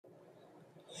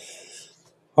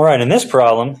All right, in this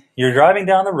problem, you're driving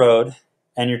down the road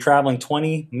and you're traveling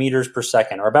 20 meters per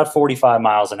second, or about 45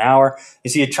 miles an hour.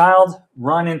 You see a child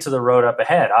run into the road up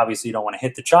ahead. Obviously, you don't want to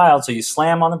hit the child, so you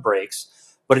slam on the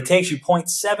brakes, but it takes you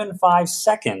 0.75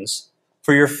 seconds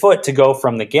for your foot to go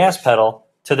from the gas pedal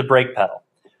to the brake pedal.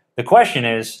 The question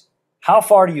is, how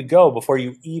far do you go before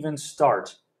you even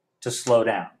start to slow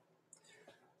down?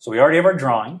 So we already have our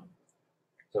drawing.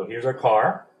 So here's our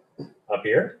car up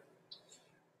here.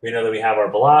 We know that we have our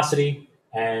velocity,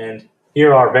 and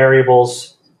here are our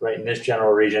variables right in this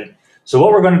general region. So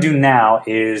what we're going to do now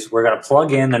is we're going to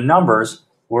plug in the numbers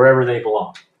wherever they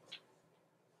belong.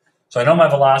 So I know my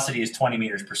velocity is 20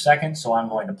 meters per second, so I'm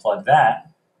going to plug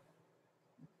that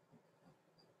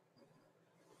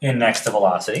in next to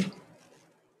velocity.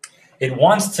 It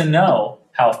wants to know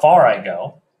how far I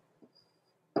go.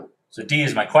 So D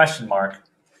is my question mark.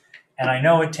 And I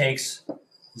know it takes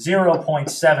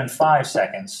 0.75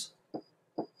 seconds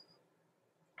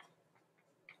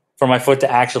for my foot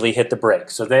to actually hit the brake.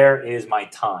 So there is my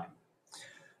time.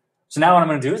 So now what I'm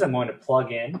going to do is I'm going to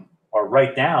plug in or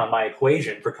write down my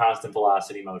equation for constant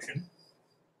velocity motion,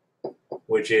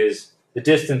 which is the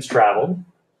distance traveled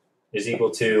is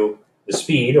equal to the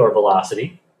speed or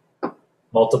velocity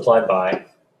multiplied by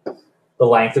the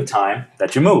length of time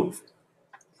that you move.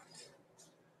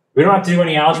 We don't have to do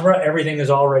any algebra. Everything is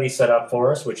already set up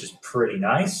for us, which is pretty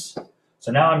nice.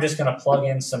 So now I'm just going to plug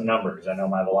in some numbers. I know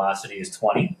my velocity is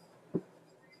 20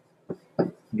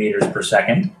 meters per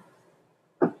second.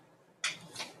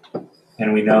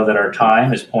 And we know that our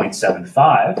time is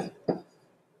 0.75.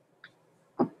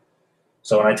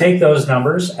 So when I take those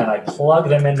numbers and I plug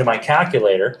them into my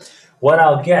calculator, what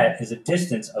I'll get is a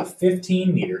distance of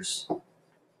 15 meters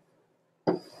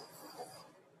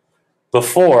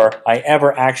before I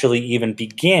ever actually even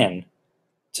begin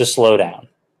to slow down.